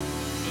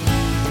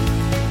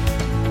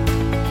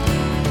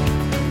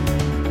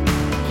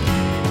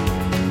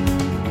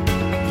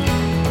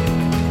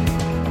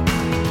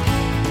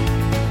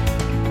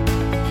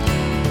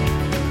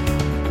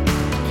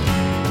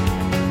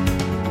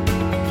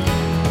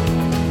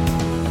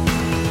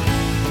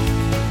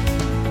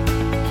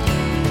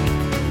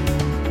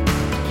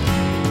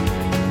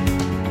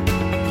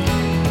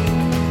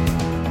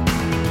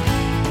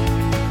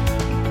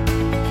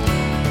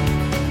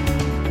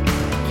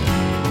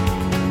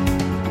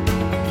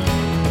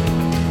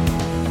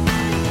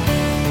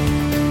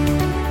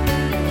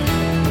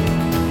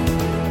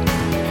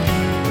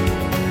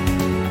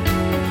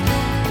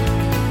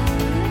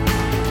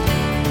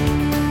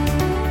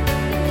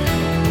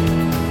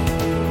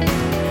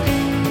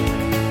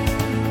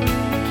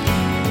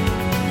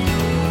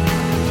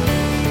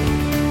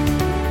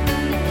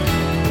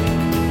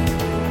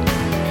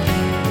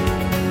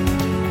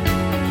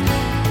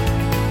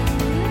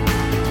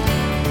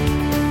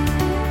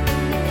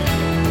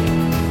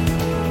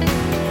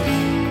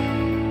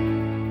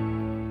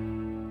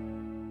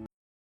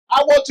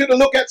want you to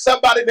look at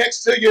somebody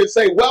next to you and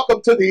say,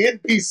 welcome to the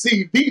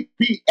NBC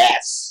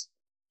VBS.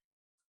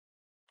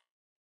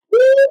 Woo!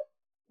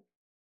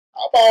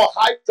 I'm all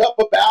hyped up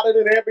about it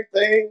and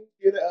everything,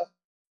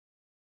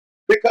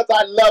 because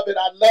I love it.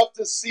 I love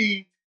to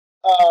see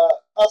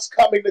us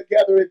coming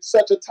together in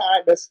such a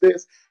time as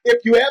this.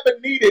 If you ever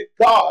needed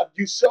God,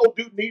 you sure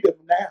do need him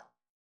now.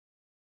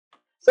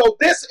 So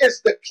this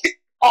is the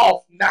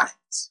kickoff night.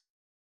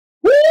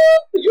 Woo!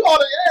 You ought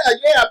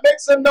to, make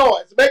some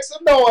noise. Make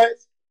some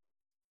noise.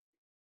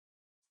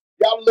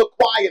 Y'all a little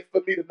quiet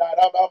for me tonight.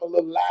 I'm a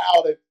little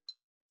loud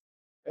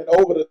and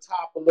over the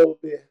top a little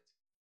bit.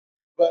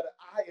 But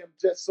I am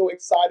just so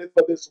excited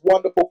for this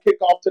wonderful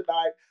kickoff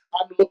tonight.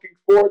 I'm looking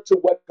forward to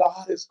what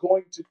God is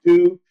going to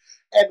do.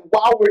 And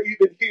while we're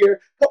even here,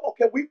 come on,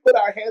 can we put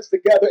our hands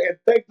together and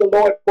thank the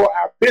Lord for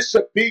our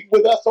bishop being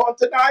with us on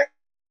tonight?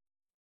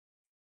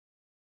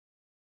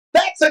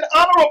 That's an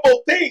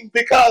honorable thing,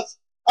 because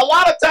a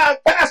lot of times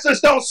pastors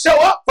don't show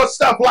up for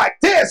stuff like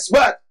this,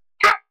 but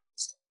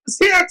he's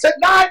here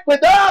tonight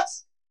with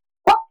us.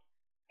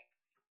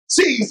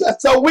 Jesus.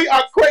 So we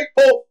are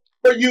grateful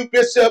for you,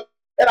 Bishop.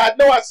 And I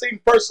know I've seen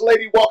First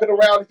Lady walking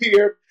around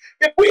here.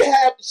 If we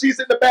have, she's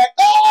in the back.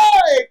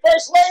 Hey,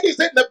 First Lady's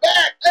in the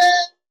back.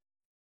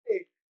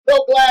 Hey,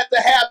 so glad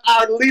to have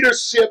our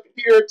leadership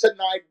here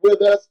tonight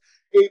with us.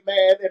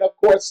 Amen. And of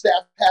course,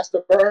 Staff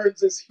Pastor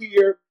Burns is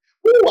here.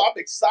 Ooh, I'm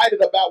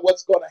excited about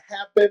what's going to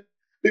happen.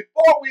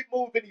 Before we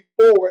move any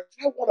forward,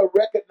 I want to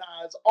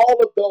recognize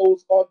all of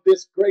those on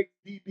this great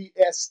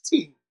VBS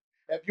team.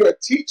 If you're a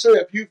teacher,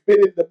 if you've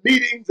been in the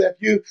meetings,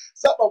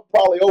 some of them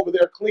probably over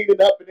there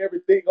cleaning up and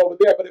everything over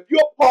there. But if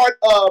you're part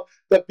of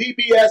the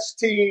VBS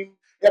team,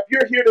 if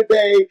you're here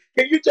today,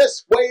 can you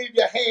just wave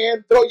your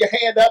hand, throw your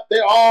hand up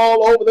there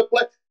all over the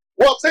place?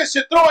 Well, since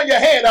you're throwing your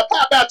hand up,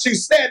 how about you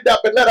stand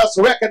up and let us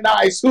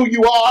recognize who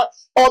you are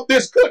on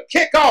this good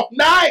kickoff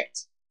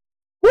night?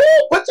 Woo!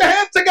 Put your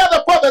hands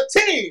together for the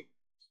team.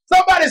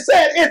 Somebody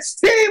said it's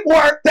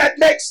teamwork that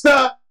makes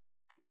the...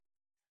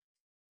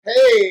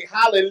 Hey,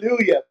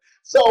 hallelujah.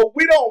 So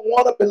we don't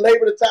want to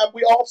belabor the time.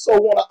 We also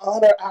want to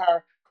honor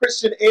our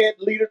Christian Ed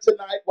leader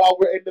tonight while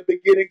we're in the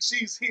beginning.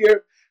 She's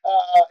here,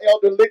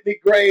 Elder Litany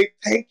Gray.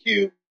 Thank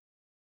you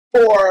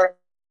for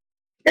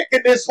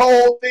kicking this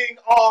whole thing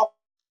off.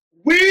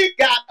 We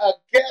got a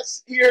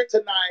guest here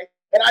tonight.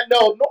 And I know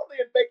normally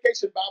in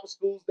vacation Bible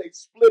schools, they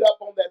split up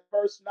on that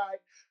first night.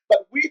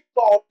 But we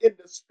thought in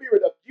the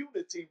spirit of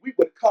unity, we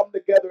would come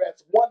together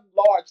as one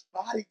large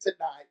body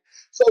tonight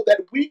so that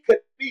we could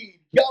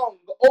feed young,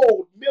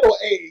 old, middle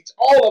age,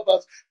 all of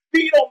us,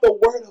 feed on the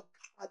word of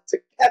God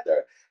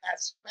together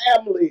as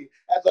family,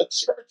 as a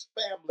church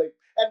family.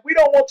 And we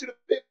don't want you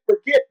to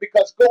forget,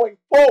 because going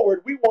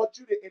forward, we want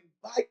you to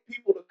invite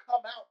people to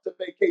come out to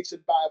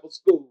Vacation Bible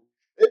School.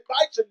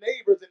 Invite your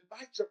neighbors,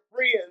 invite your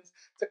friends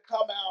to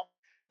come out,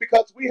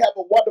 because we have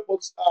a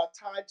wonderful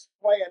time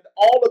planned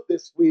all of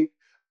this week.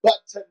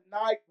 But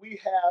tonight we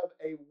have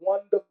a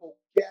wonderful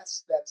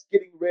guest that's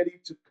getting ready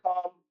to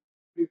come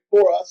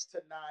before us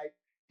tonight.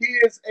 He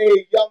is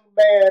a young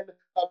man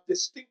of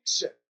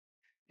distinction.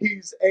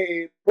 He's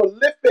a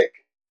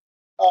prolific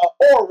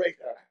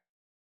orator.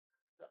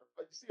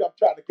 You see, I'm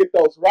trying to get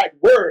those right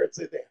words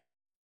in there.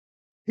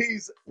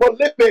 He's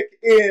prolific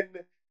in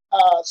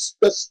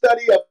the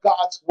study of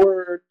God's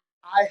word.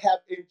 I have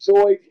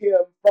enjoyed him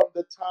from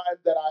the time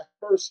that I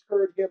first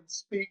heard him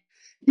speak.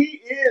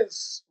 He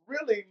is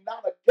really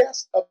not a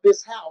guest of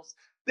this house.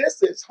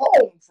 This is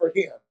home for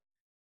him,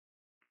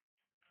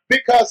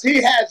 because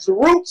he has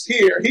roots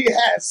here. He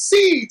has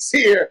seeds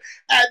here.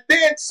 And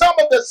then some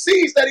of the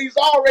seeds that he's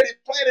already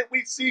planted,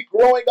 we see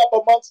growing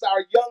up amongst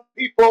our young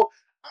people.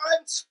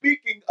 I'm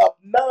speaking of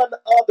none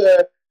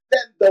other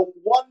than the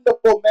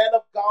wonderful man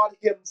of God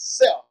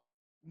himself,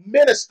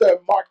 Minister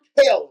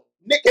Marquel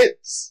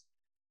Nickens.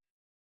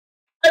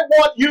 I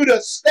want you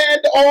to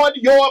stand on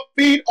your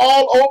feet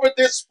all over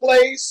this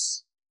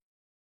place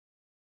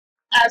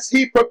as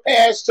he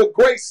prepares to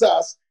grace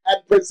us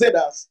and present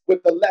us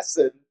with the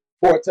lesson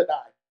for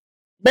tonight.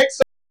 Make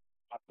some...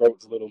 My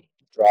throat's a little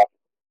dry.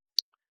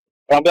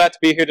 But I'm glad to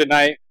be here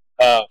tonight.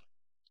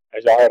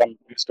 As y'all heard, I'm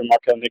Mr.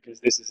 Marquel Nickens.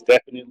 This is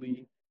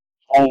definitely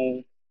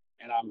home,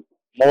 and I'm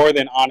more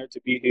than honored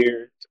to be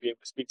here to be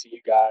able to speak to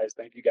you guys.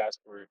 Thank you guys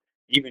for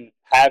even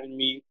having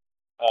me.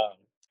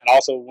 And I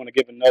also want to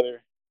give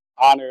another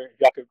honor.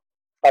 Y'all could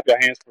clap your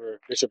hands for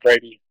Bishop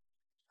Brady.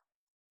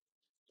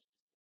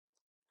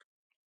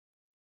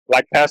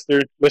 Like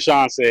Pastor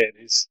LaShawn said,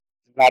 it's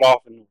not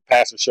often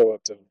pastors show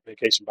up to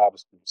Vacation Bible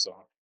School. So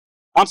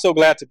I'm so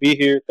glad to be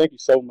here. Thank you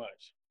so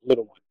much.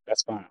 Little one.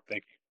 That's fine.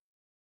 Thank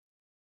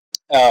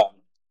you.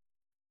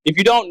 If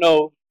you don't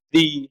know,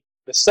 the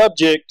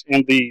subject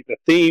and the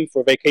theme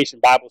for Vacation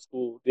Bible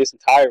School this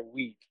entire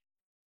week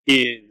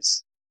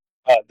is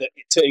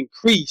to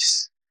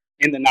increase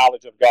in the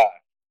knowledge of God.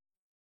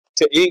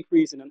 To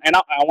increase and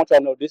I want y'all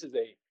to know this is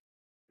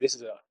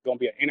going to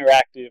be an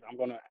interactive. I'm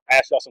going to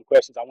ask y'all some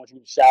questions. I want you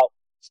to shout,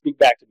 speak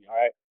back to me. All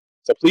right.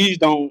 So please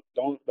don't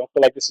feel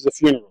like this is a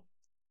funeral.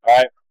 All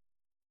right.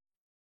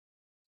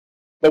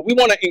 But we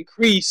want to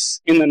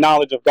increase in the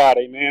knowledge of God.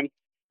 Amen.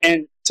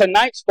 And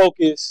tonight's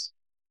focus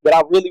that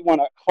I really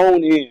want to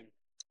hone in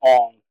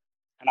on,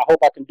 and I hope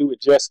I can do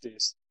it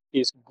justice,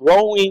 is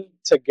growing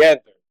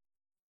together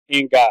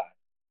in God.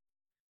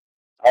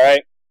 All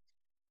right.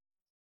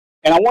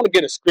 And I want to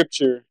get a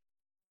scripture.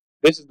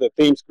 This is the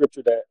theme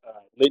scripture that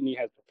Litany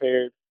has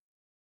prepared.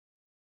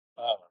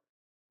 Uh,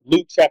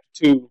 Luke chapter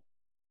 2,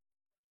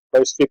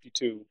 verse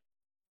 52.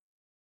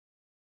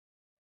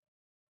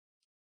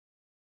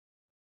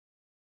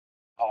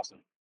 Awesome.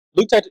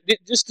 Luke chapter,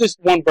 just this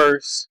one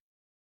verse.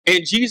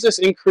 And Jesus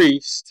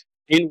increased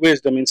in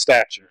wisdom and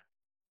stature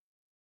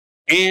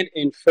and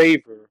in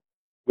favor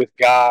with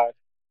God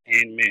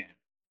and men.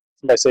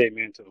 Somebody say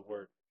amen to the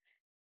word.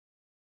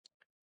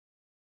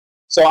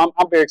 So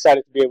I'm very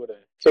excited to be able to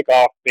kick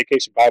off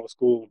Vacation Bible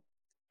School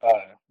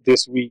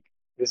this week.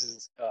 This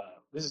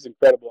is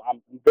incredible.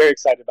 I'm very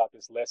excited about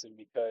this lesson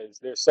because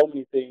there's so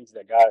many things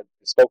that God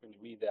has spoken to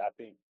me that I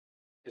think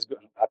is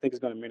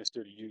going to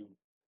minister to you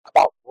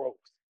about growth.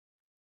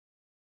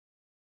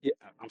 Yeah,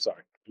 I'm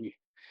sorry.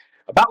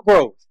 About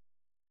growth.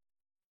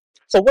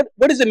 So what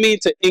does it mean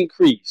to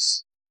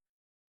increase?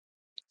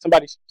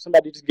 Somebody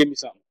just give me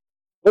something.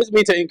 What does it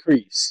mean to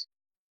increase?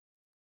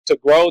 To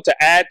grow,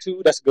 to add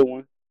to, that's a good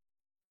one.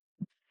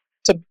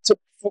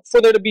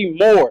 For there to be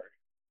more,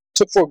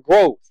 for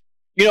growth.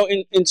 You know,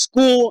 in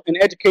school and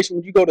education,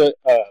 when you go to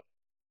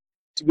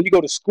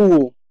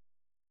school,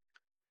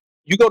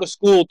 you go to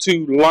school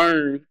to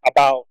learn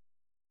about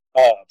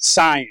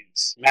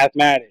science,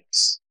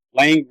 mathematics,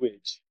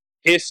 language,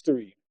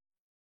 history,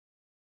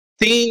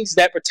 things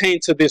that pertain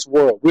to this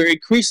world. We're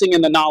increasing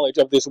in the knowledge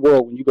of this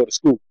world when you go to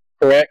school,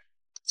 correct?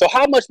 So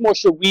how much more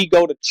should we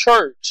go to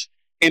church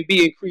and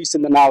be increased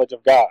in the knowledge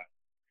of God?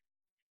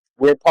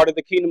 We're part of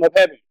the kingdom of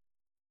heaven.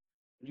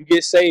 When you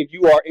get saved,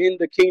 you are in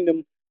the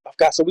kingdom of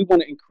God. So we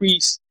want to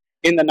increase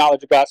in the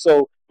knowledge of God.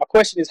 So my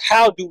question is,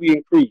 how do we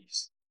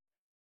increase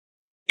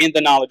in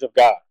the knowledge of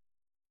God?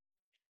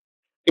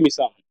 Give me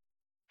something.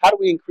 How do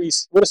we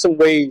increase? What are some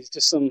ways,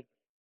 just some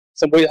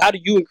ways? How do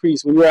you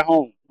increase when you're at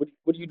home? What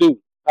do you do?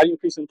 How do you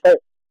increase in prayer?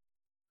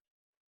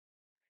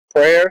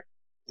 Prayer,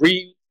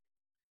 read,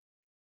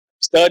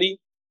 study.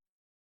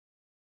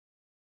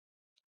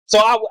 So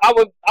I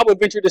would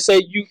venture to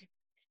say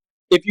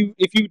if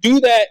you do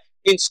that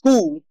in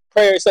school,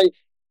 prayer, say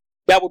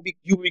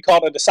you would be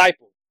called a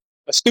disciple,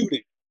 a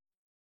student.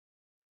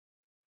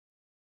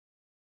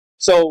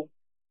 So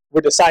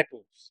we're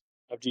disciples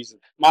of Jesus.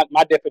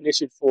 My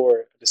definition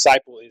for a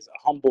disciple is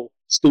a humble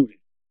student.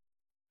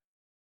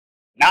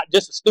 Not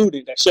just a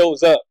student that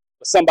shows up,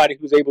 but somebody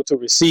who's able to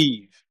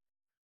receive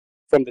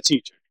from the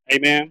teacher.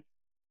 Amen.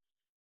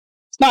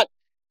 It's not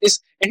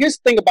and here's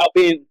the thing about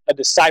being a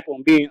disciple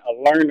and being a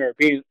learner,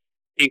 being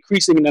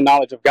increasing in the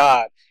knowledge of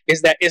God,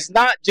 is that it's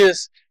not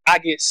just I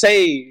get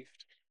saved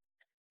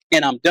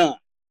and I'm done.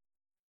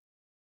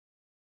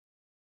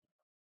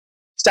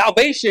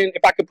 Salvation,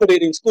 if I could put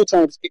it in school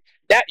terms,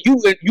 that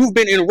you've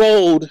been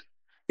enrolled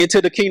into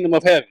the kingdom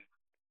of heaven.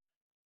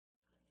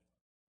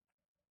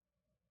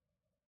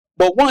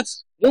 But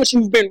once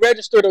you've been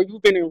registered or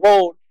you've been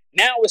enrolled,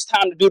 now it's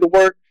time to do the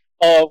work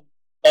of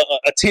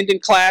attending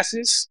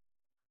classes,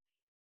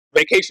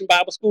 Vacation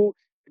Bible School,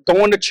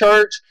 going to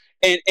church,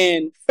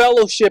 and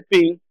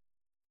fellowshipping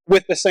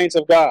with the saints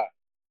of God.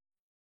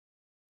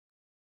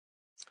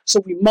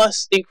 So we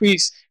must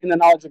increase in the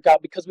knowledge of God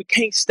because we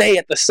can't stay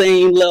at the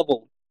same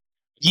level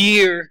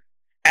year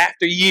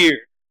after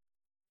year.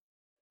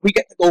 We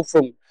got to go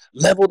from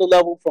level to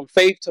level, from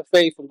faith to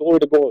faith, from glory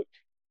to glory.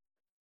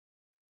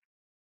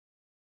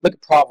 Look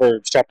at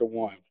Proverbs chapter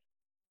 1.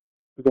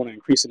 We're going to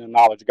increase in the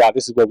knowledge of God.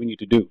 This is what we need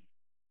to do.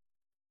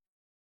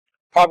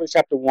 Proverbs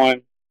chapter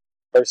 1,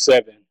 verse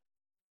 7.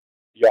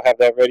 Y'all have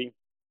that ready?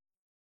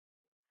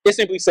 It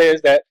simply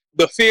says that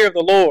the fear of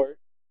the Lord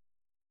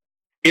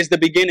is the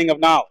beginning of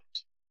knowledge.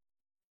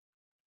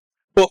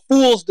 But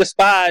fools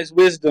despise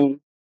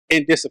wisdom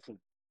and discipline.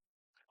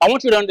 I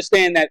want you to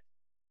understand that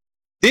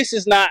this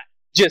is not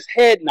just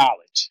head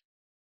knowledge.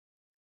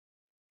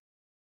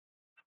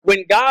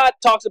 When God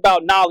talks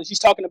about knowledge, he's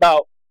talking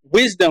about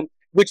wisdom,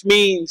 which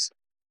means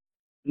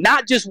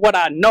not just what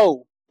I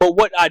know, but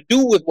what I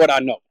do with what I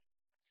know.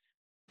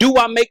 Do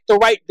I make the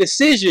right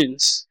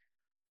decisions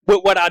with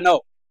what I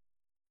know?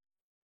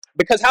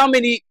 Because how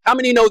many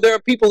know there are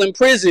people in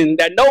prison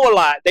that know a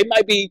lot? They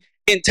might be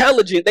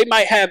intelligent, they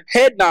might have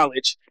head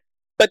knowledge,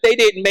 but they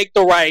didn't make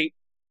the right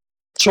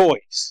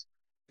choice.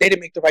 They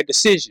didn't make the right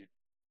decision.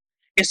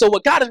 And so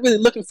what God is really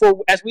looking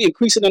for as we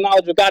increase in the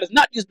knowledge of God is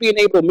not just being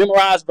able to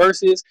memorize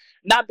verses,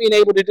 not being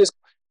able to just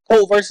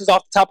quote verses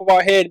off the top of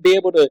our head, be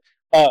able to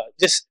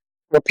just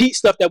repeat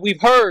stuff that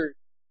we've heard.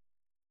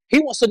 He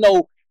wants to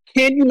know,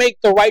 can you make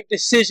the right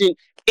decision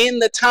in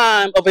the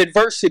time of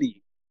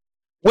adversity?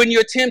 When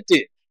you're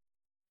tempted,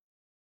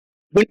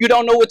 when you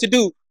don't know what to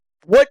do,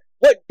 what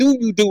do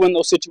you do in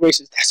those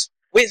situations? That's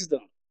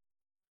wisdom.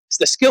 It's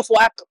the skillful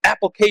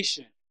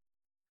application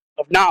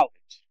of knowledge.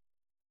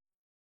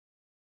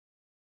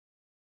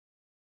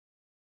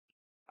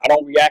 I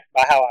don't react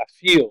by how I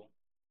feel.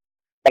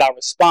 but I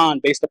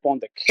respond based upon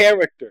the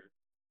character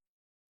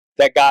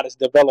that God is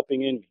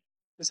developing in me.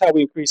 This is how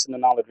we increase in the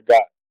knowledge of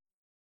God.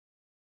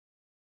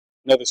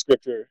 Another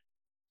scripture,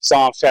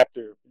 Psalms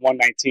chapter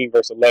 119,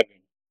 verse 11.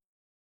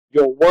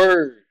 Your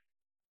word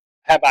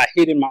have I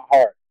hid in my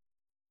heart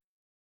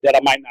that I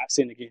might not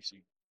sin against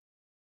you.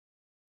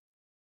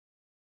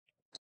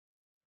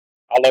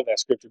 I love that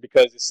scripture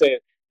because it says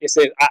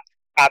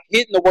I've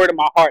hidden the word in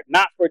my heart,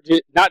 not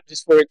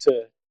just for it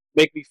to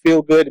make me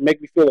feel good and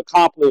make me feel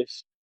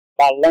accomplished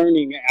by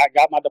learning. I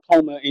got my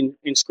diploma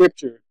in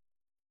scripture,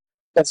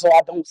 and so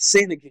I don't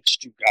sin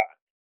against you, God.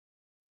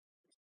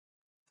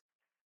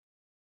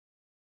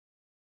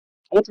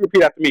 I want you to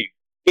repeat after me.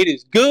 It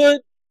is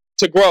good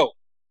to grow.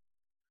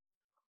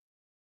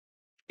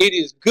 It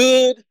is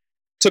good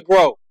to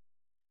grow.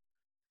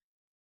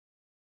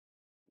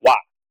 Why?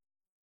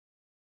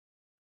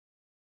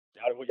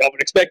 Y'all were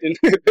expecting.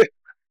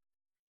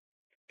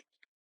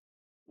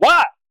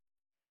 Why?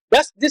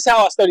 This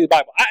how I study the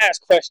Bible. I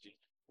ask questions.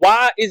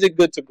 Why is it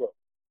good to grow?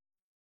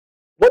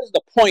 What is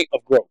the point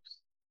of growth?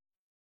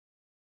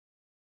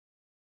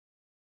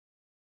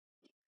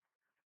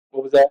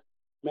 What was that,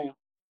 ma'am?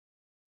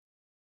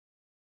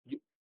 You,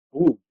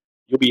 ooh,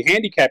 you'll be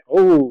handicapped.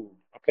 Oh,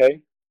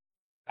 okay.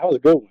 That was a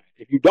good one.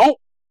 If you don't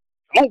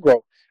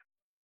grow,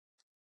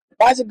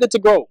 why is it good to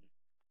grow?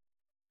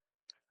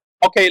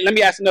 Okay, let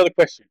me ask another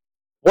question.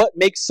 What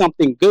makes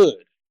something good?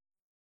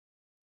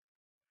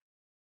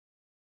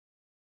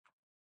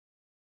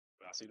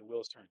 I see the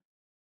wheels turning.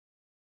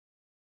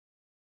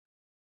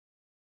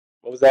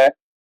 What was that?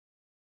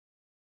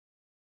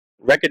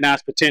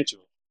 Recognize potential.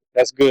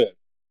 That's good.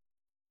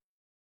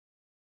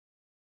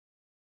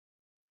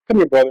 Come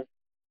here, brother.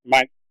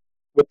 Mike,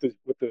 with the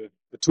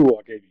tool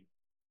I gave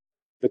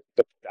you.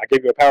 I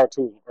gave you a power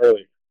tool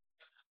earlier.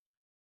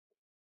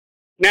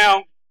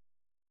 Now,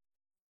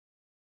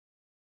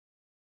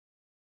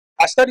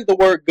 I studied the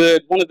word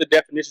good. One of the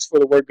definitions for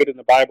the word good in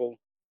the Bible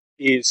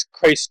is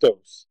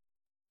Christos.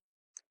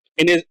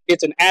 And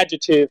it's an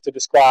adjective to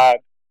describe,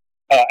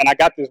 and I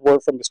got this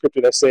word from the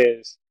scripture that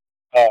says,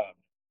 uh,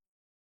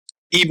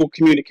 evil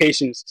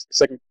communications,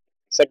 second,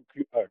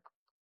 uh,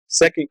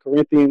 second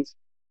Corinthians,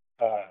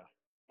 I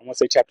want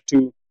to say chapter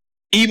 2,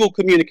 evil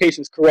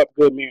communications corrupt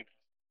good manners.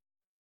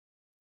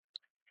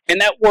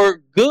 And that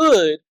word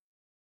good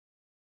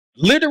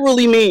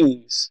literally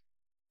means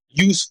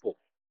useful.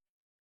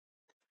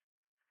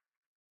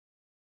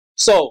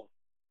 So,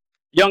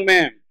 young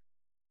man,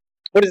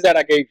 what is that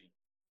I gave you?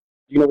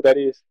 You know what that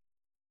is?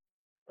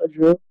 A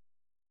drill.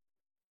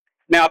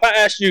 Now, if I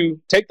ask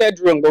you, take that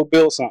drill and go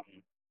build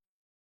something.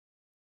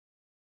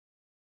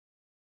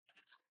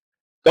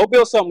 Go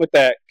build something with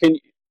that. Can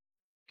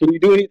you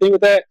do anything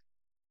with that?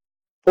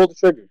 Pull the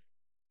trigger.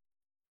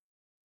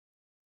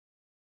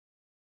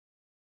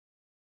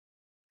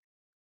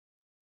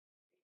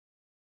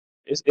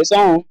 It's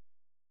on.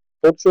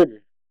 Pull the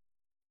trigger.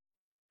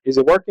 Is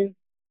it working?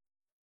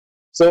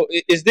 So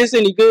is this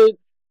any good?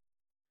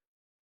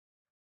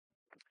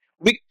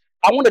 We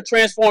I want to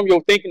transform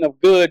your thinking of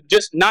good,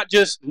 just not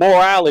just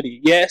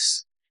morality.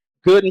 Yes,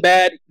 good and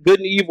bad, good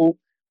and evil,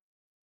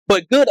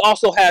 but good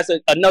also has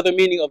another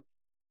meaning of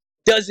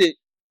is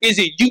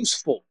it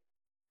useful?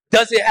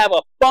 Does it have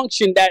a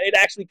function that it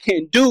actually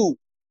can do?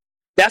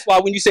 That's why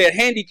when you said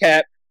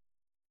handicap,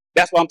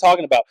 that's what I'm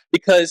talking about.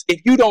 Because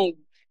if you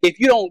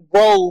don't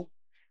grow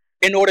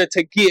in order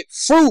to get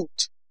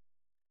fruit,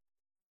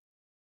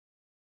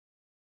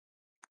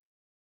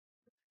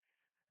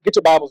 get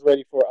your Bibles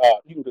ready for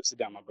you can just sit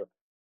down, my brother.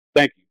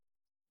 Thank you.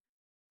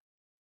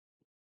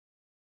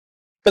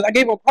 Because I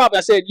gave him a problem.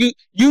 I said, you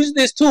use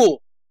this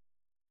tool.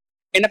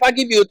 And if I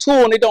give you a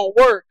tool and it don't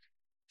work,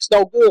 it's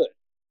no good.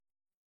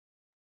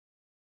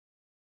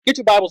 Get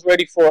your Bibles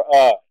ready for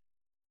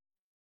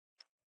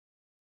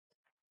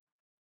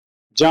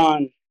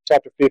John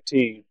chapter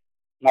 15. I'm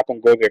not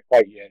going to go there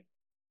quite yet.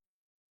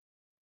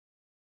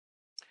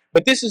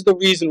 But this is the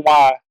reason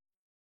why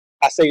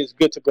I say it's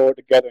good to grow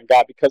together in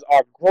God, because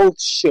our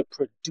growth should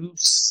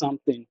produce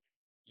something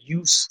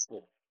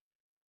useful.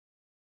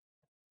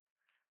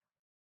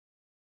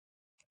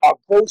 Our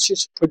growth should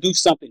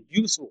produce something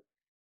useful.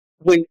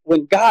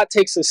 When God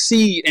takes a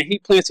seed and he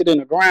plants it in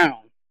the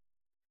ground,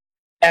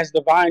 as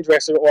the vine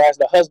dresser or as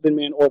the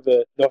husbandman or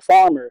the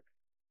farmer,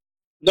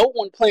 no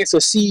one plants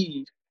a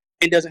seed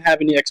and doesn't have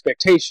any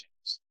expectations.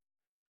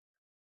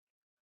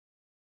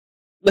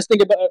 Let's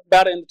think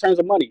about it in terms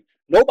of money.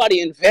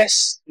 Nobody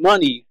invests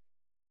money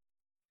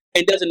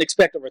and doesn't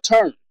expect a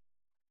return.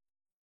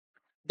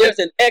 There's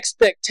an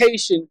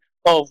expectation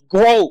of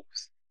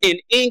growth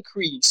and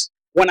increase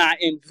when I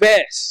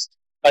invest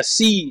a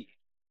seed.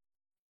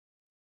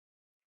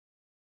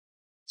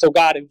 So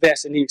God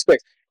invests and he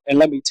expects. And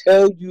let me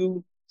tell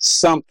you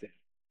something.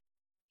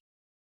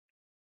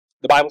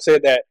 The Bible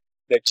said that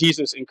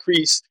Jesus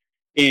increased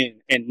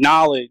in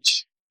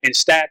knowledge and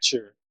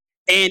stature,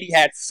 and he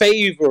had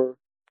favor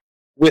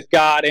with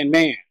God and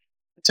man.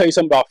 I'll tell you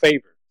something about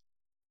favor.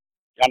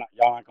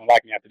 Y'all aren't gonna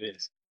like me after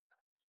this.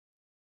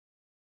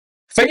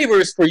 Favor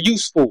is for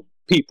useful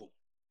people.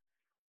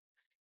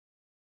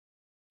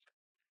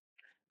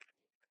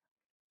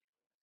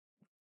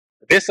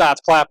 This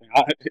side's clapping.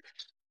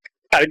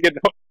 I get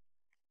no.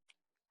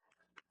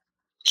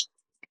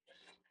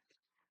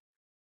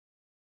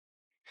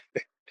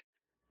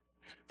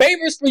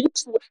 Favors for you.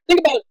 Think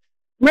about it.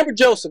 Remember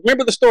Joseph.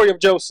 Remember the story of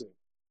Joseph.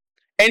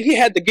 And he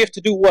had the gift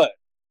to do what?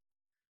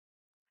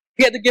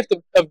 He had the gift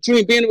of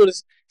dreaming, being able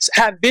to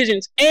have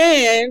visions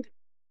and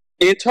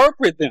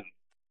interpret them.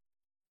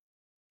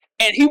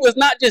 And he was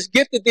not just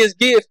gifted this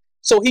gift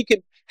so he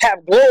could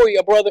have glory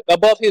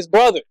above his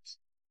brothers.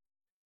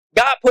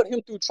 God put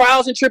him through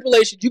trials and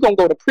tribulations. You're going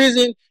to go to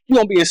prison. You're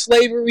going to be in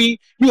slavery.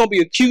 You're going to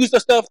be accused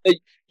of stuff that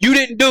you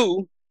didn't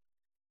do.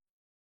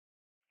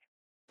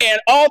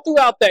 And all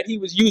throughout that, he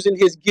was using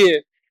his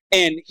gift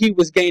and he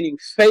was gaining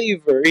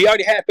favor. He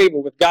already had favor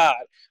with God,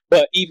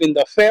 but even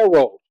the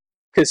Pharaoh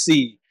could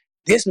see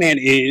this man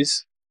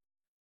is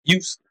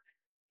useful.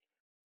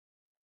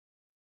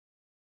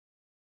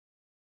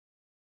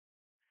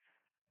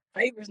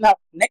 Favor's not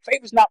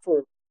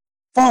for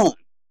fun.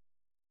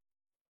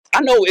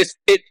 I know it's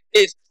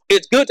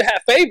good to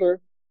have favor,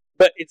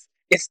 but it's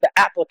the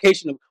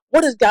application of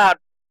what is God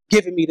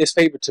giving me this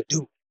favor to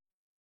do?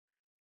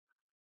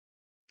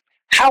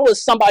 How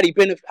is somebody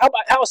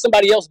how is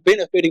somebody else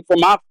benefiting from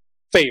my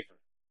favor?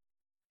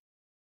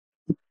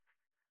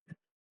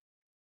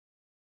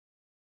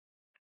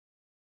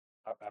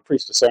 I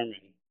preached a sermon,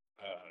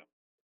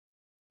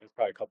 it was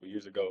probably a couple of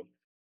years ago,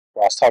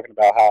 where I was talking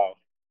about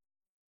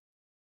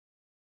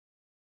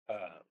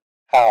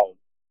how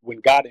when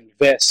God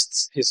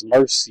invests His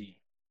mercy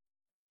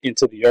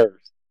into the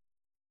earth,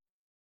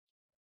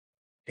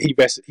 He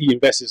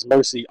invests His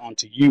mercy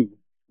onto you.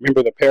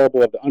 Remember the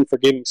parable of the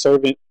unforgiving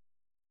servant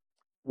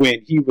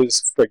when he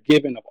was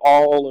forgiven of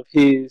all of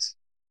his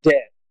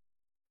debt,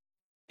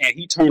 and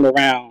he turned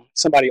around,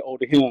 somebody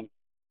owed him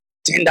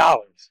 $10,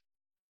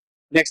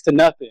 next to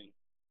nothing,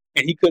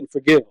 and he couldn't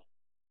forgive him.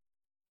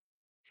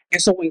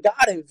 And so when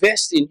God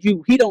invests in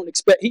you, He don't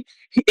expect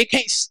it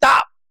can't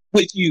stop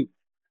with you.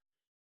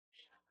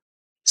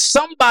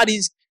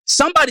 Somebody's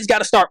got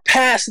to start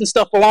passing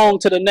stuff along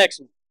to the next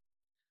one.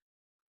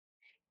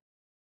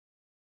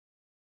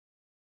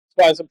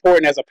 That's why it's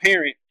important as a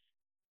parent,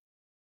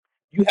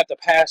 you have to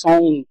pass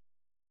on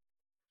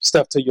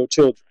stuff to your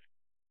children.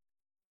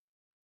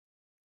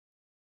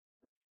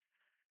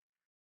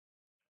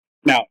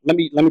 Now, let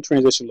me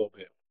transition a little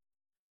bit.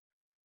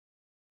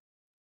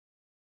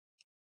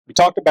 We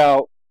talked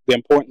about the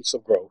importance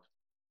of growth.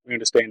 We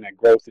understand that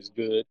growth is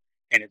good,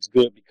 and it's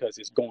good because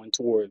it's going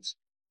towards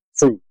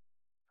fruit.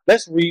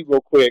 Let's read real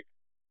quick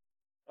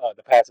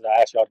the passage I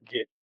asked y'all to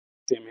get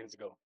 10 minutes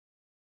ago.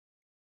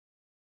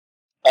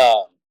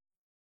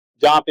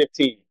 John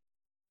 15.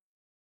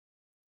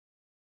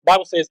 The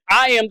Bible says,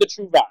 I am the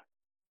true vine,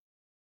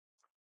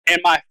 and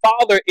my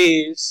Father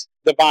is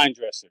the vine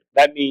dresser.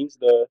 That means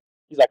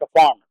he's like a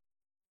farmer.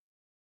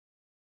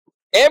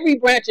 Every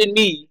branch in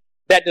me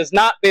that does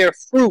not bear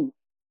fruit,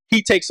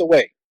 He takes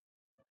away.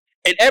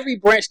 And every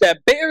branch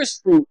that bears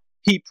fruit,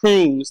 He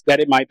prunes that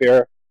it might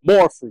bear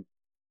more fruit.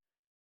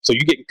 So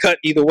you're getting cut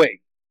either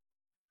way.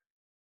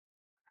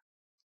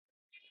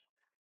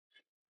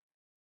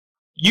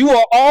 You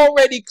are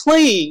already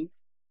clean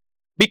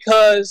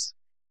because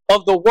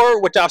of the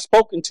word which I've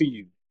spoken to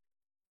you.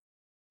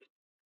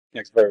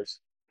 Next verse.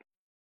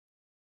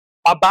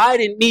 Abide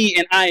in me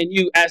and I in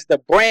you, as the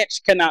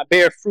branch cannot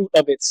bear fruit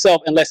of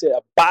itself unless it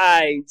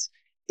abides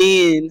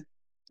in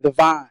the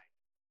vine.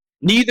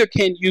 Neither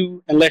can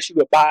you unless you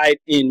abide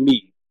in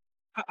me.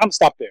 I'm going to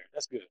stop there.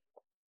 That's good.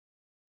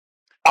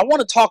 I want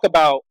to talk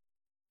about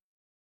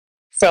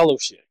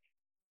fellowship.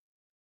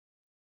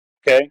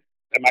 Okay?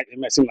 It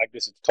might seem like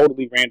this is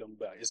totally random,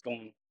 but it's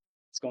going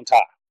to tie.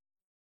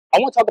 I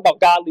want to talk about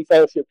godly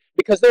fellowship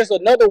because there's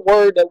another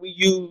word that we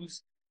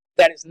use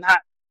that is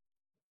not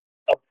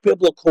a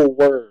biblical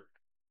word,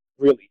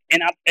 really.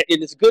 And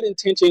it's good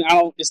intention.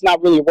 It's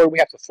not really a word we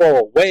have to throw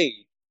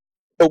away,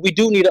 but we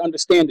do need to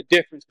understand the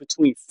difference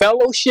between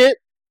fellowship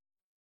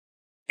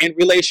and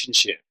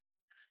relationship.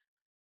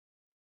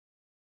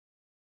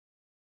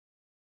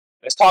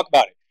 Let's talk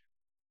about it.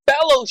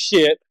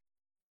 Fellowship,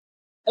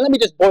 and let me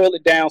just boil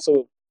it down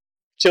so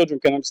children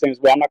can understand as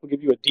well. I'm not going to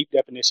give you a deep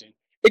definition.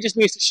 It just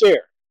means to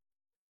share.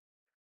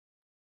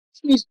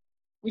 It means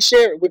we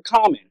share it. We're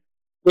common.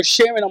 We're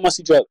sharing amongst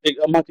each other.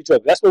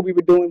 That's what we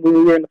were doing when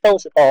we were in the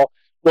fellowship hall,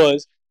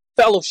 was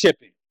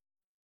fellowshipping,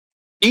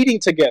 eating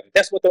together.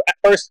 That's what the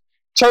first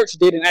church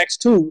did in Acts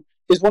 2.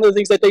 Is one of the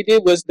things that they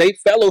did was they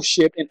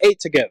fellowship and ate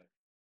together.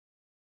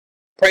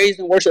 Praised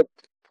and worship,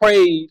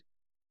 prayed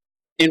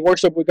in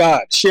worship with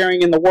God,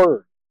 sharing in the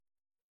word.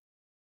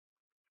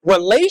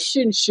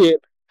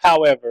 Relationship,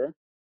 however,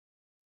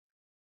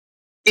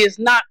 is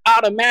not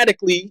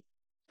automatically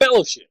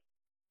fellowship.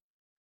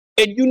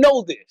 And you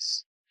know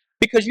this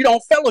because you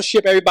don't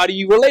fellowship everybody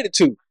you related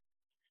to.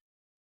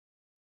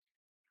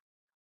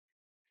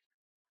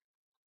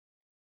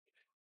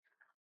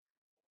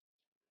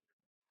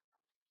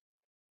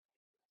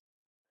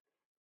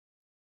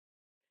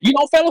 You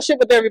don't fellowship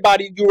with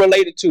everybody you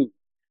related to.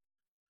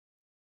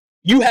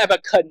 You have a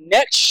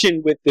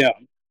connection with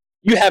them,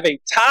 You have a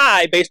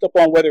tie based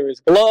upon whether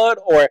it's blood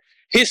or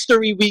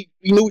history. We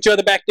knew each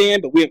other back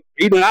then, but we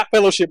do not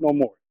fellowship no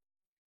more.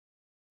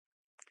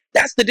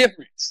 That's the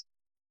difference.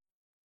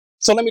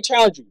 So let me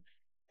challenge you.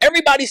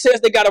 Everybody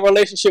says they got a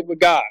relationship with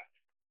God.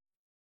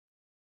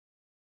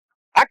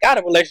 I got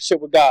a relationship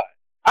with God.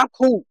 I'm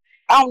cool.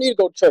 I don't need to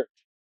go to church.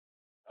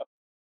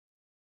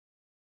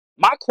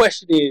 My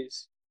question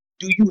is,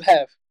 do you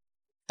have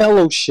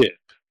fellowship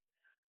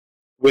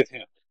with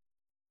him?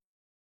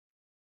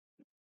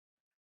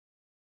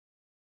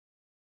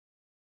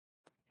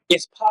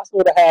 It's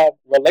possible to have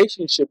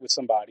relationship with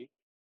somebody.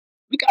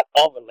 We got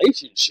a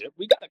relationship.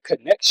 We got a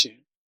connection.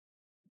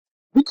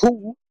 We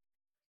cool.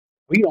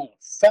 We don't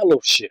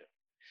fellowship.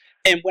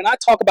 And when I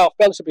talk about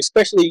fellowship,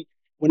 especially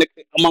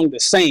among the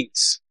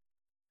saints,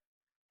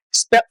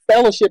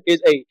 fellowship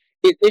is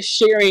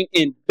sharing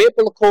in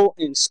biblical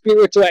and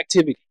spiritual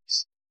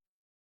activities.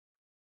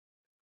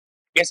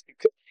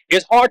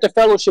 It's hard to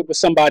fellowship with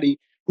somebody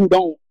who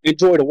don't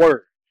enjoy the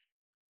word.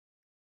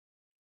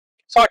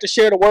 It's hard to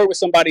share the word with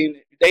somebody and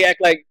they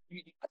act like,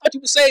 I thought you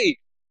were saved.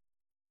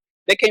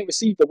 They can't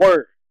receive the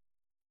word.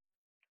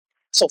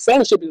 So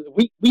fellowship is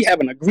we have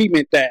an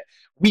agreement that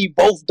we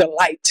both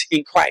delight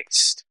in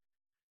Christ.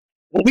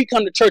 When we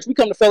come to church, we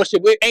come to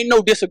fellowship. There ain't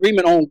no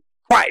disagreement on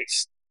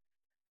Christ.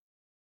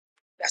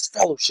 That's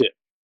fellowship.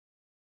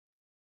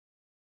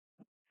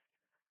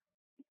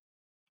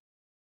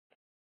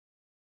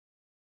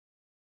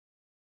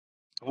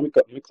 Let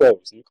me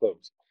close.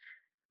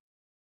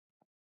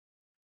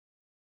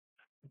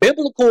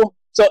 Biblical.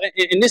 So,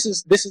 and this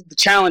is the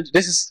challenge.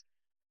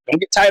 Don't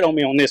get tight on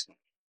me on this one.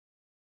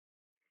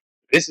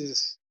 This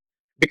is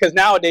because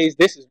nowadays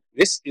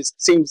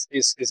seems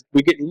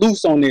we're getting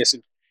loose on this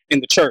in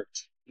the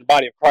church, in the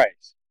body of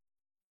Christ.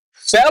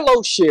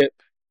 Fellowship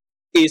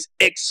is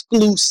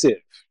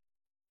exclusive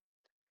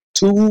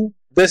to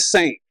the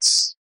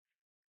saints.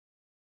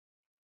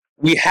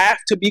 We have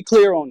to be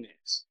clear on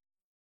this.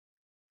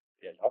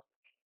 Yeah,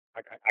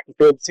 I can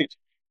feel the tension.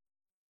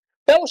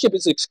 Fellowship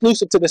is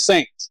exclusive to the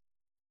saints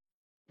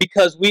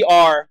because we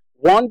are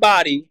one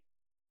body,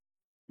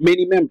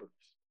 many members.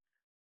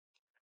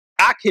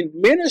 I can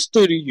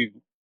minister to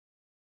you.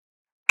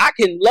 I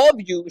can love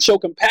you, show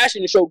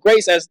compassion, and show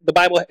grace as the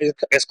Bible,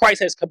 as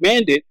Christ has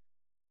commanded.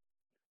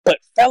 But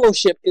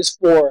fellowship is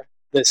for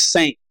the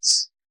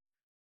saints.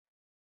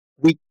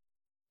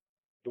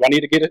 Do I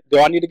need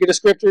to get a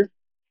scripture?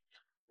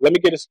 Let me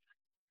get a,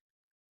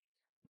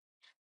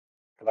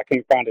 because I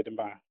can't find it in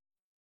mine.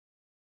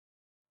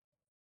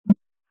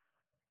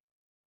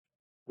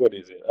 What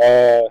is it?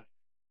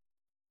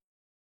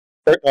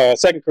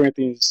 2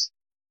 Corinthians,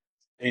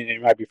 and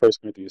it might be 1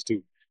 Corinthians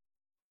too.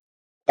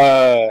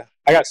 I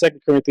got 2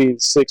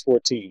 Corinthians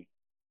 6:14.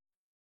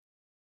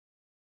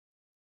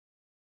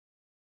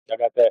 Y'all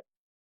got that?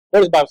 What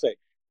does the Bible say?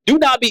 Do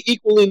not be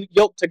equally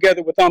yoked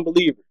together with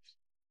unbelievers.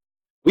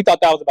 We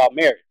thought that was about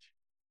marriage.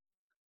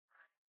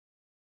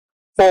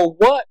 For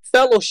what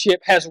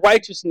fellowship has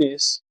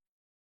righteousness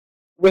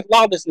with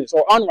lawlessness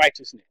or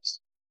unrighteousness?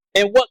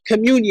 And what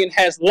communion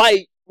has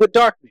light with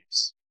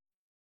darkness?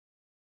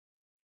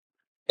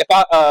 If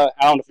I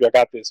don't know if y'all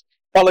got this.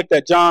 If I looked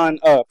at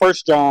 1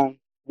 John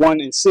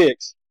 1 and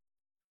 6,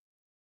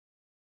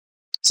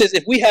 it says,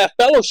 if we have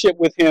fellowship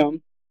with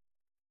him,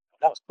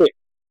 that was quick.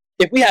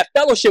 If we have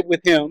fellowship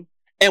with him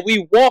and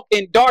we walk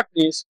in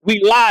darkness,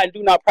 we lie and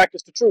do not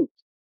practice the truth.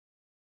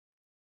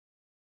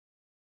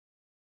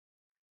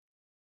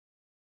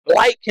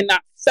 Light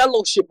cannot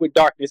fellowship with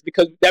darkness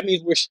because that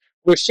means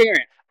we're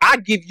sharing. I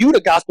give you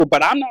the gospel,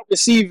 but I'm not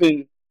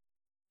receiving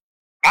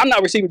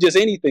just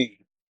anything.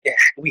 Yeah,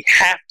 we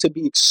have to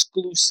be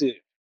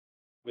exclusive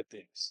with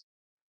this.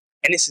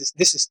 And this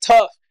is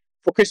tough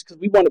for Christians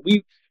because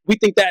we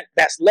think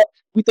that's love.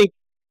 We think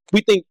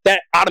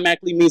that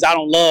automatically means I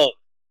don't love.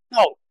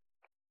 No.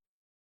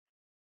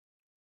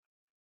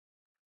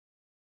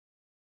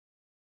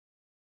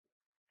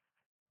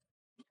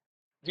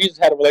 Jesus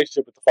had a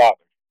relationship with the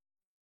Father.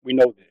 We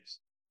know this.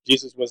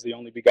 Jesus was the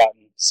only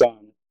begotten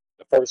Son,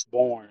 the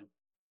firstborn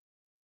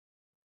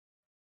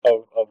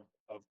of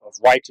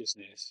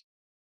righteousness.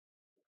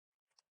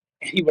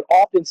 And he would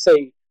often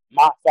say,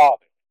 my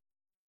Father.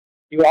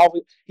 He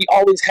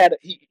always had,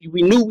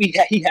 we knew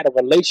he had a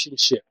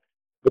relationship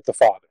with the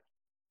Father.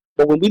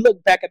 But when we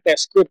look back at that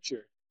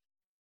scripture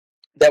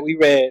that we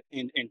read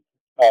in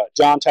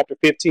John chapter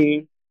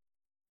 15,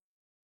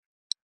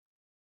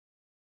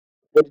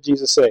 what did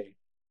Jesus say?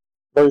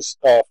 Verse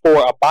 4,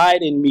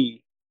 abide in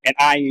me and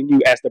I in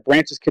you, as the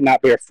branches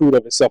cannot bear fruit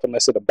of itself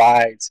unless it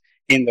abides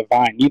in the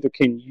vine. Neither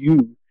can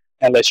you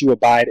unless you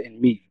abide in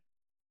me.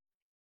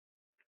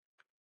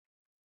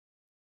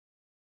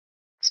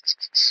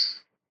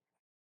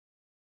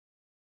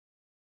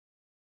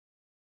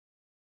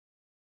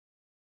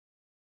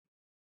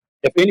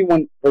 If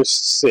anyone, verse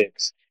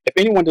 6, if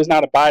anyone does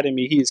not abide in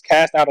me, he is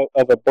cast out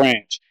of a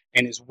branch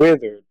and is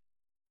withered,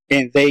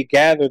 and they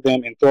gather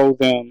them and throw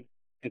them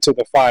into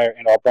the fire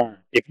and are burned.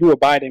 If you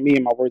abide in me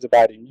and my words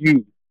abide in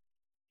you,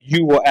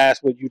 you will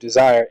ask what you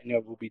desire and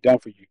it will be done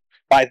for you.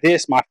 By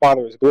this my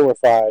Father is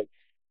glorified,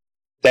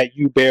 that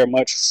you bear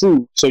much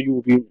fruit, so you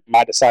will be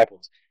my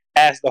disciples.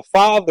 As the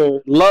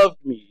Father loved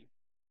me,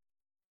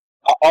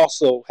 I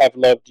also have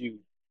loved you,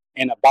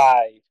 and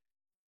abide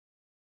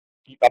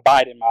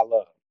in my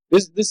love.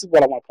 This is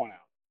what I want to point out.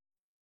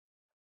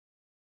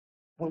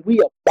 When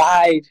we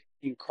abide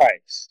in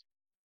Christ,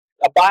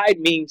 abide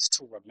means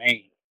to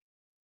remain,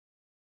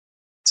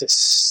 to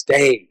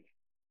stay.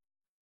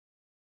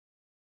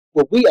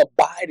 When we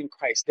abide in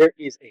Christ, there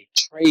is a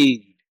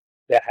trade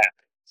that happens.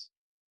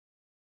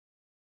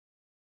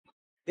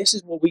 This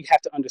is what we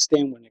have to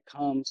understand when it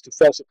comes to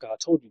fellowship. God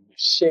told you we're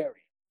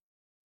sharing.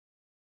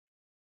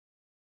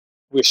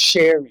 We're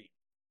sharing.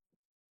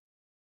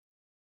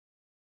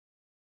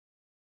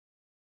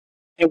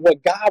 And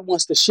what God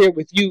wants to share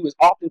with you is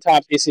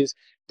oftentimes is his.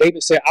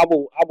 David said, I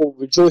will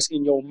rejoice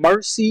in your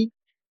mercy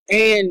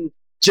and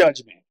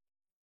judgment.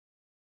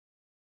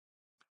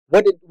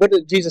 What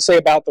did Jesus say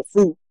about the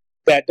fruit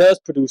that does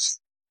produce,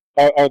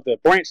 or the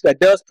branch that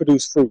does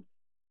produce fruit?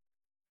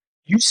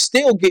 You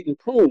still getting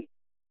pruned.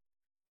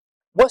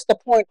 What's the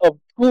point of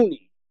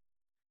pruning?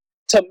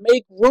 To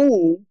make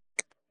room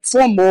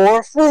for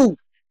more fruit.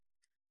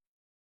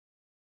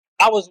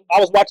 I was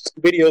watching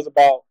some videos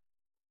about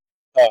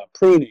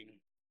pruning.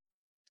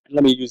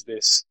 Let me use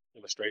this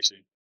illustration.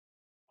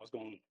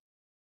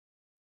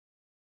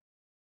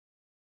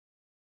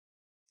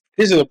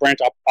 This is a branch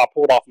I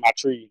pulled off my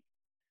tree.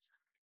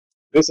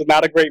 This is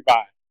not a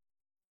grapevine.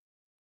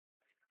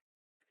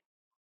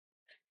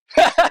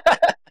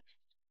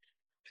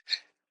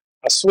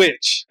 A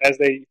switch, as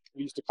they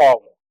used to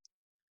call it.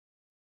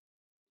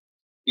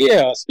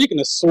 Yeah, speaking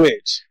of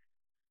switch,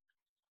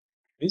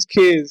 these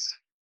kids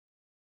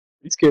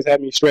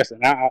have me stressing.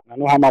 I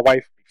know how my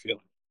wife be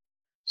feeling.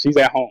 She's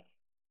at home.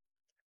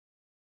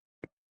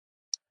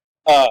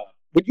 Uh,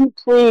 would you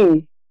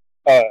prune?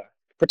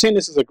 Pretend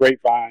this is a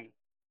grapevine,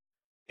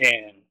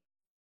 and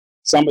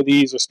some of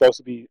these are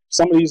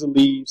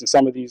leaves, and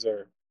some of these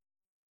are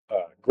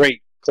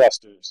grape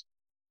clusters.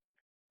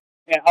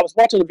 And I was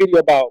watching a video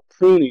about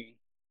pruning,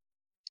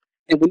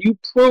 and when you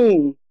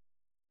prune,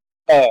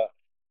 uh,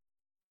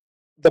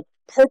 the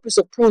purpose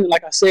of pruning,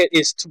 like I said,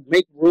 is to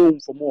make room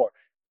for more.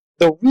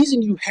 The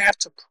reason you have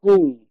to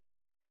prune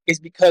is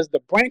because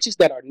the branches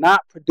that are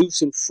not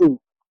producing fruit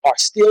are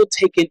still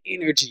taking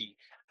energy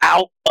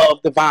out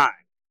of the vine.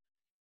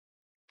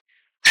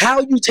 How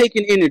you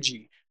taking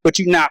energy, but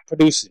you're not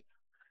producing?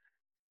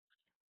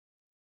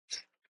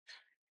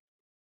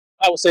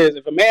 I would say is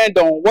if a man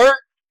don't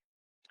work,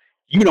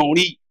 you don't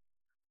eat.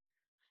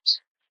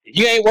 If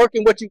you ain't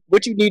working, what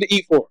you need to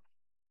eat for?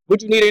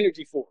 What you need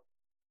energy for?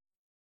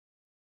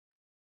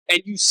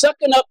 And you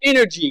sucking up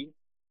energy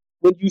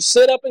when you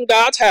sit up in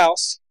God's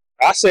house.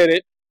 I said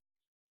it.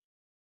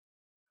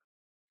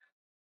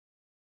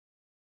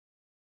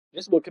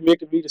 This is what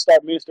convicted me to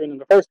start ministering in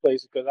the first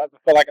place, because I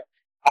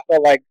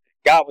felt like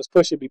God was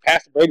pushing me.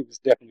 Pastor Brady was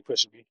definitely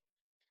pushing me,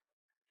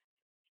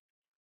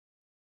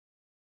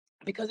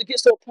 because it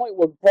gets to a point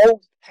where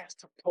growth has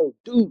to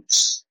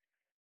produce.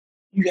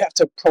 You have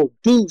to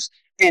produce,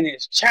 and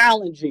it's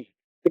challenging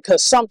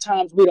because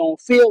sometimes we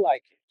don't feel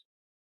like it.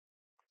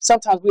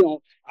 Sometimes we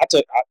don't. I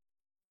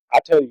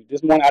tell you,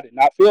 this morning I did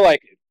not feel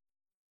like it.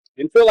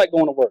 Didn't feel like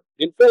going to work.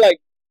 Didn't feel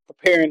like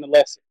preparing the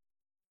lesson.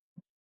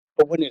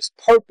 But when it's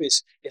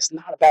purpose, it's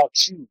not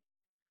about you.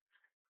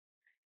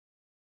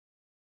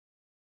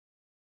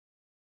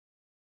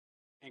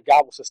 And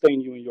God will sustain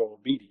you in your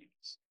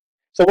obedience.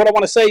 So what I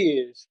want to say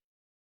is,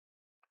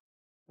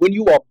 when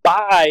you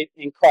abide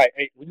in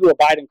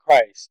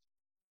Christ,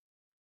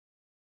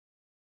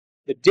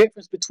 the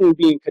difference between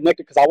being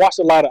connected, because I looked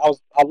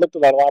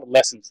at a lot of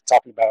lessons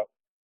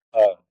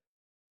uh,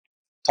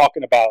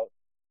 talking about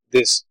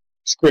this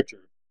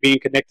scripture, being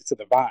connected to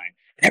the vine.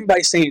 And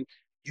everybody's saying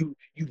you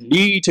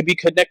need to be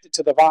connected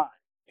to the vine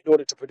in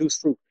order to produce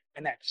fruit.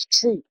 And that's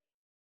true.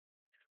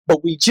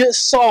 But we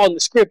just saw in the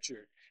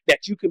scripture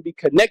that you can be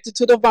connected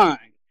to the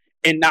vine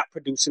and not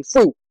producing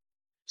fruit.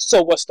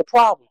 So what's the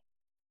problem?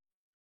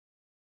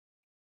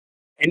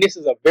 And this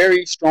is a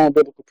very strong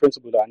biblical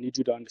principle that I need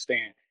you to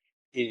understand,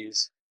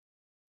 is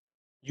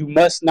you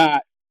must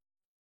not,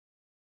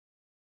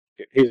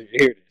 here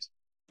it is.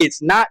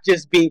 It's not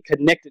just being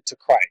connected to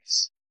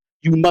Christ.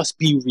 You must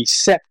be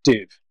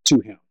receptive to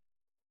him.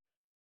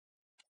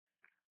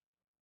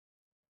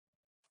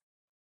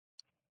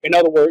 In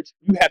other words,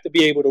 you have to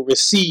be able to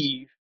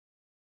receive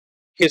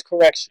his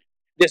correction.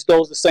 This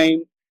goes the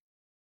same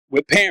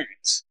with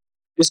parents.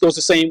 This goes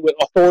the same with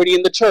authority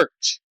in the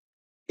church.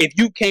 If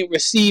you can't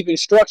receive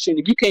instruction,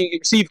 if you can't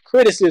receive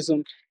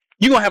criticism,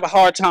 you're going to have a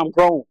hard time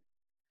growing.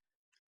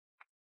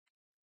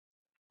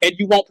 And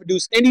you won't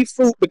produce any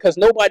fruit because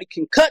nobody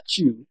can cut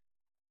you.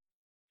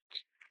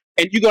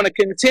 And you're going to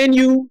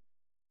continue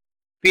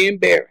being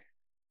barren,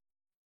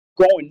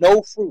 growing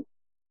no fruit.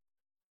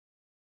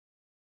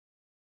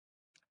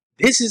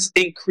 This is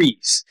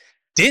increase.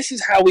 This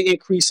is how we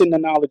increase in the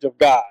knowledge of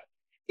God.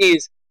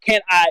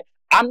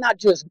 I'm not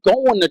just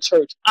going to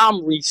church,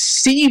 I'm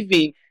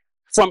receiving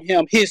from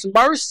him his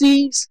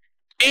mercies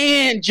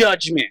and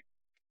judgment.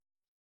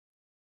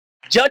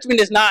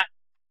 Judgment is not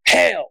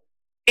hell.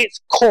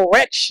 It's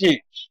correction.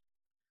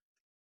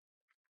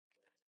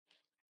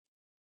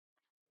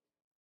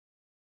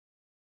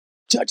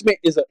 Judgment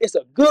is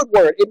a good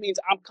word. It means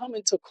I'm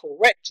coming to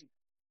correct you.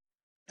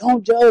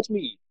 Don't judge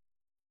me.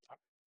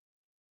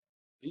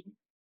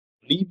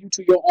 Leave you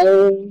to your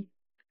own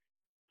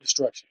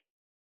destruction.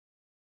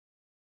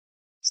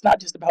 It's not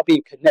just about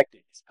being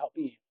connected. It's about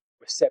being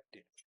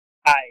receptive.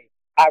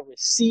 I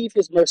receive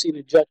his mercy in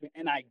the judgment,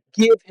 and I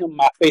give him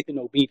my faith and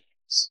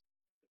obedience.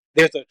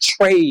 There's a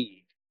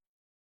trade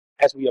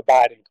as we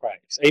abide in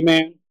Christ.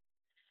 Amen.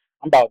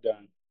 I'm about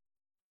done.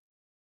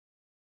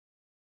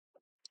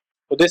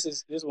 But this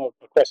is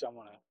a question I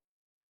want to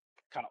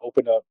kind of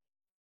open up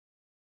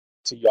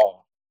to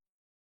y'all.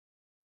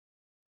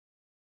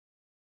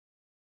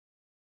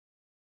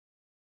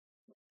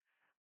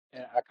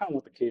 And I kind of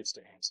want the kids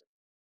to answer.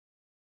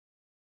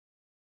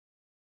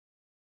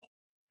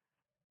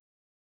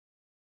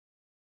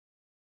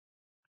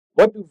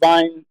 What do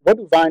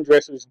vine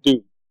dressers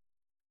do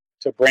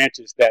to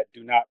branches that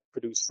do not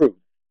produce fruit?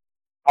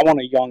 I want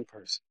a young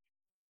person.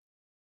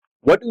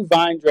 What do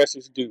vine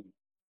dressers do?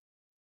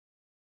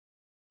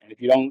 And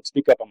if you don't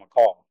speak up, I'm gonna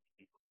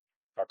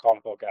start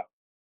calling folk out.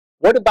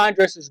 What do vine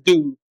dressers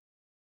do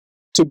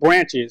to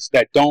branches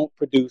that don't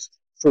produce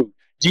fruit?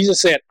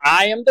 Jesus said,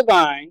 I am the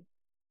vine,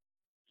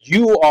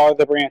 you are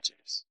the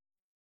branches.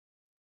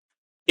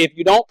 If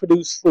you don't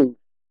produce fruit,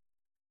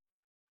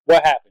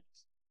 what happens?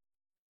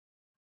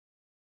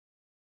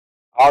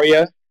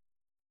 Arya?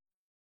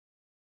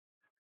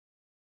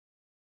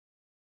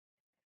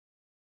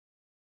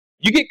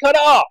 You get cut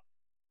off.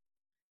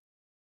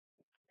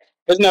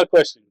 Here's another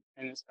question,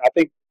 and I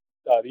think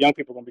the young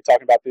people are going to be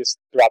talking about this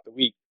throughout the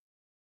week.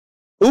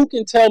 Who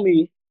can tell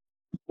me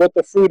what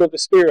the fruit of the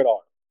Spirit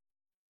are?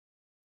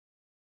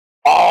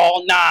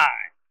 All 9.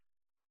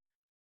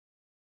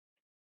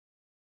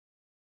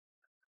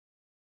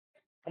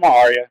 Come on,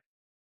 Arya.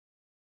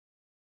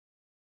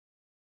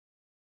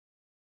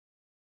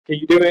 Can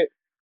you do it?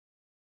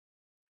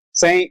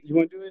 Saint, you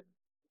want to do it?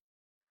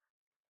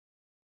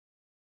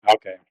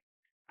 Okay.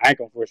 I ain't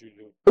going to force you to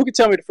do it. Who can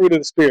tell me the fruit of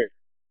the Spirit?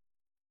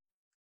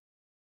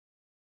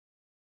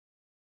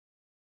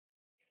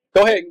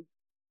 Go ahead.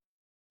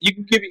 You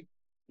can give me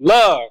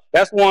love.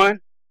 That's one.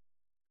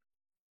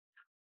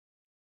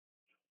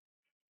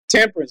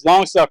 Temperance,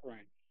 long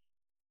suffering.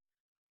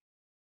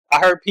 I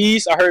heard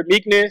peace. I heard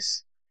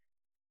meekness,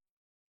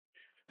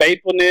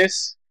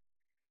 faithfulness,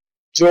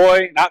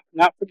 joy,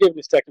 not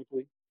forgiveness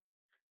technically.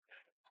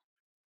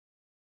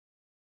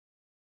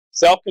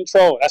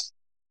 Self-control. That's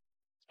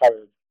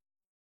probably.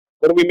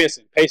 What are we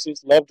missing?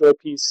 Patience, love, joy,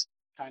 peace,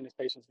 kindness,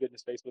 patience,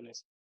 goodness,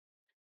 faithfulness,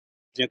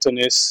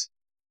 gentleness,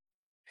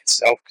 and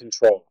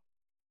self-control.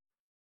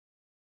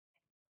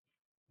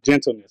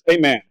 Gentleness.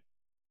 Amen.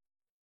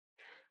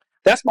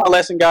 That's my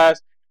lesson,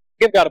 guys.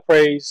 Give God a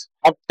praise.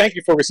 Thank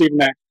you for receiving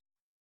that.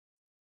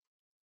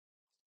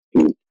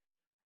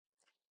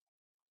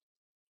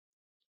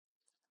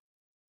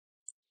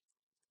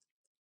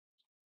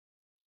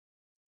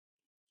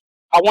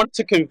 I want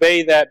to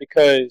convey that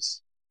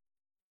because,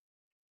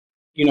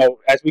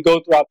 as we go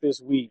throughout this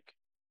week,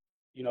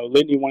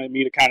 Lindy wanted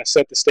me to kind of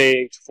set the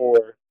stage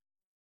for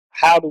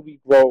how do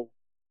we grow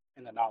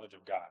in the knowledge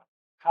of God?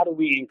 How do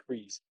we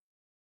increase?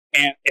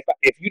 And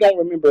if you don't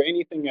remember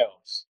anything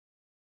else,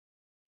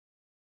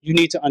 you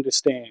need to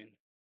understand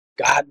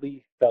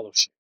godly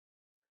fellowship.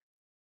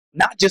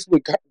 Not just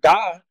with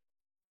God,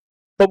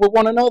 but with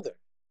one another.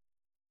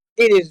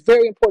 It is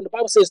very important. The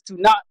Bible says, do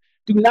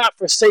not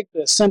forsake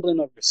the assembling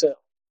of yourself.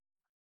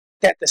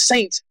 That the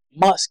saints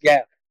must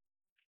gather.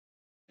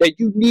 That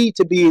you need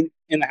to be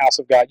in the house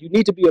of God. You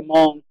need to be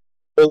among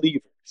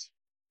believers.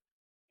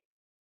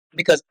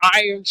 Because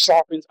iron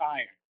sharpens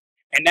iron.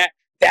 And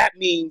that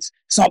means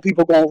some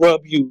people gonna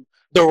rub you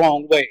the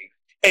wrong way.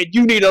 And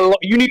you need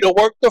to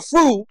work the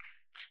fruit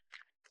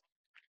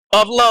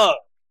of love.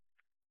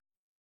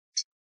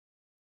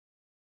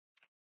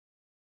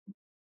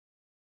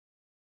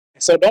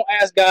 And so don't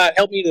ask God,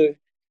 help me to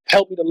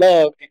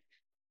love.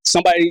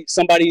 Somebody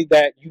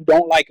that you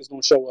don't like is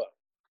gonna show up.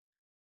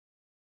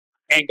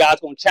 And God's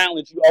gonna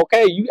challenge you.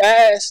 Okay, you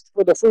asked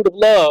for the fruit of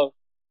love.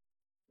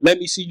 Let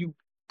me see you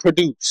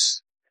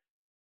produce.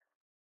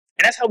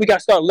 And that's how we got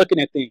to start looking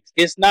at things.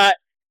 He's not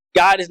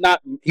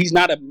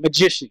a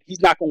magician. He's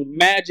not going to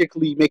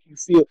magically make you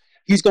feel.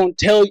 He's going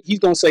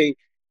to say,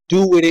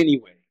 do it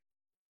anyway.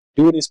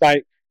 Do it in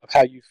spite of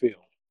how you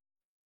feel.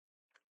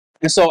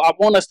 And so I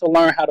want us to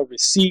learn how to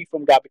receive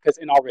from God, because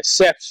in our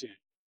reception,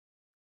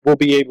 we'll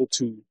be able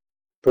to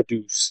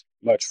produce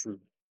much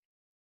fruit.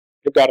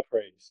 Give God a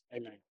praise.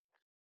 Amen.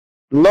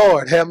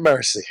 Lord, have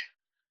mercy.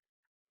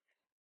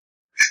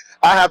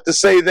 I have to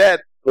say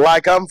that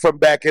like I'm from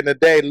back in the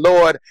day.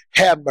 Lord,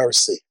 have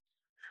mercy.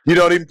 You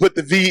don't even put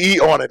the VE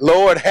on it.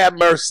 Lord, have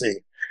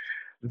mercy.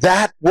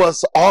 That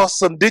was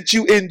awesome. Did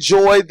you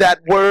enjoy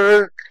that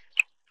word?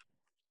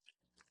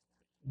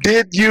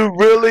 Did you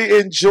really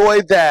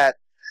enjoy that?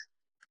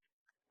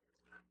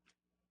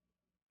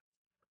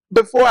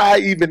 Before I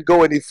even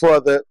go any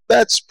further,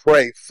 let's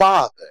pray.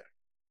 Father,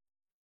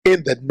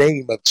 in the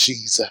name of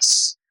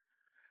Jesus,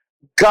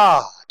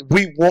 God,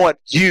 we want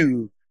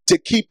you to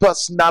keep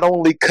us not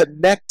only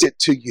connected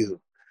to you,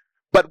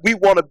 but we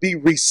want to be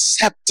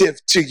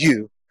receptive to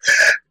you.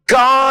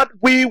 God,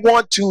 we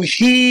want to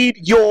heed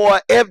your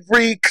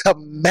every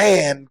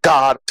command,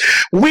 God.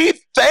 We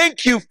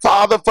thank you,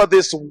 Father, for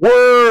this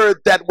word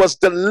that was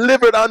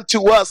delivered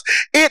unto us.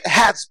 It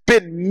has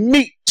been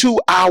meat to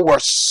our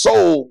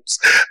souls.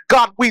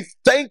 God, we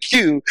thank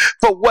you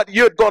for what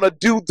you're going to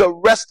do the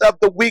rest of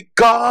the week.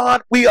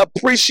 God, we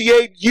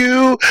appreciate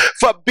you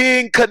for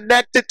being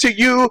connected to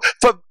you,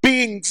 for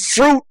being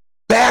fruit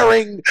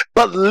bearing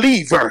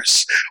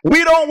believers.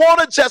 We don't want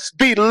to just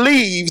be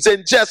leaves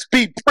and just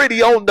be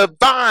pretty on the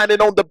vine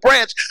and on the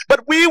branch,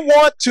 but we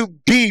want to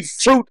be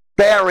fruit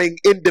bearing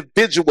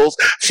individuals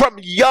from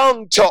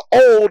young to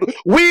old.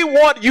 We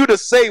want you to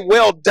say,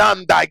 well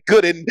done, thy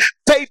good and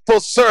faithful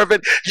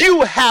servant.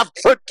 You have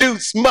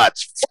produced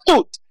much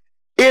fruit.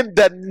 In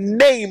the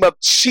name of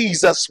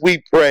Jesus,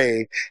 we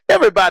pray.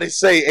 Everybody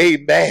say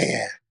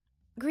amen.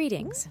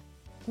 Greetings.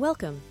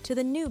 Welcome to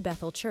the New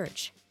Bethel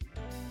Church.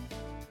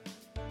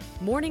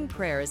 Morning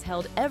prayer is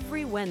held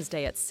every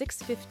Wednesday at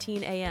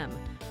 6:15 a.m.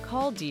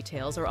 Call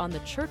details are on the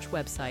church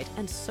website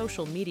and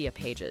social media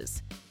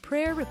pages.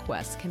 Prayer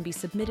requests can be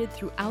submitted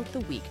throughout the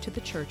week to the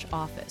church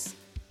office,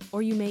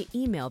 or you may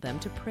email them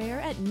to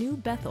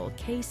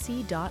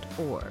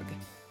prayer@newbethelkc.org.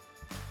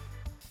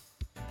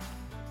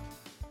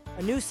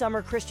 A new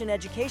summer Christian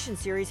education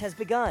series has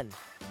begun.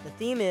 The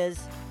theme is,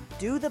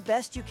 Do the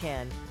Best You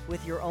Can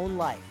with Your Own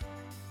Life.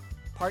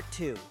 Part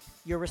 2,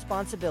 Your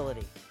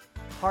Responsibility.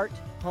 Heart,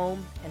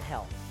 home, and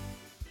health.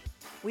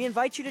 We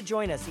invite you to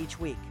join us each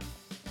week.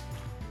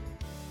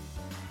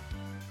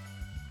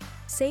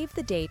 Save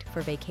the date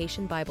for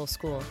Vacation Bible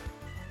School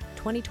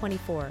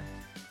 2024.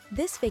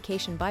 This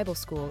Vacation Bible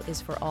School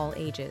is for all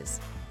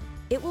ages.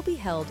 It will be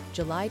held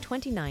July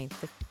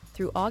 29th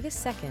through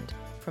August 2nd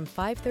from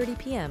 5:30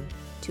 p.m.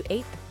 to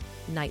 8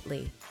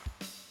 nightly.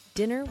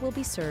 Dinner will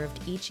be served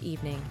each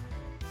evening.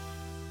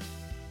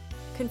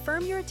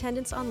 Confirm your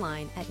attendance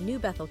online at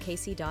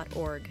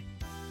newbethelkc.org.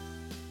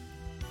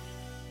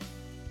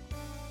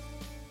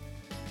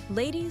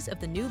 Ladies of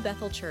the New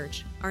Bethel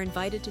Church are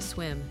invited to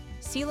swim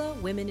Sela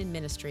Women in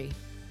Ministry.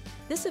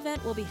 This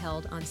event will be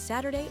held on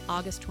Saturday,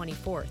 August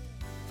 24th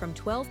from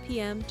 12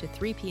 p.m. to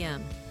 3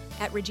 p.m.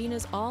 at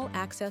Regina's All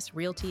Access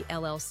Realty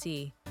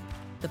LLC.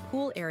 The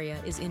pool area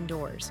is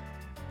indoors.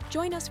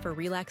 Join us for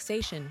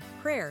relaxation,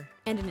 prayer,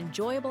 and an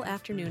enjoyable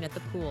afternoon at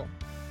the pool.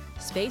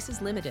 Space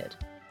is limited.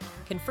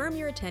 Confirm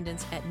your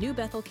attendance at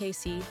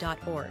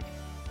newbethelkc.org.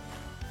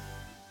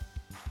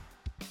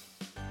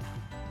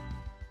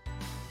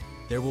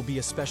 There will be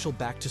a special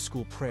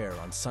back-to-school prayer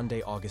on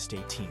Sunday, August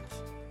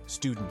 18th.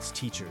 Students,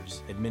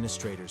 teachers,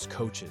 administrators,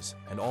 coaches,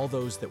 and all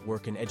those that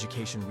work in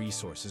education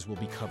resources will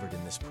be covered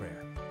in this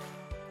prayer.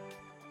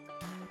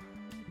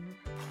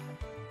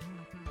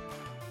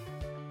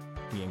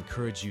 We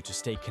encourage you to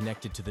stay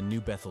connected to the New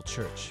Bethel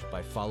Church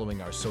by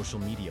following our social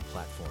media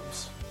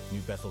platforms,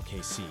 New Bethel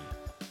KC.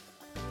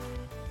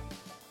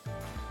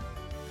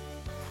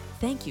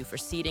 Thank you for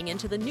seating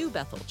into the New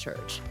Bethel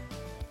Church.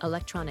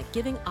 Electronic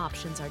giving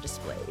options are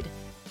displayed.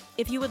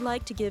 If you would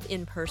like to give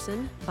in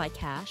person, by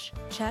cash,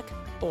 check,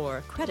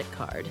 or credit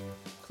card,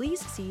 please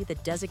see the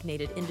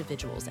designated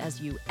individuals as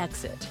you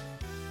exit.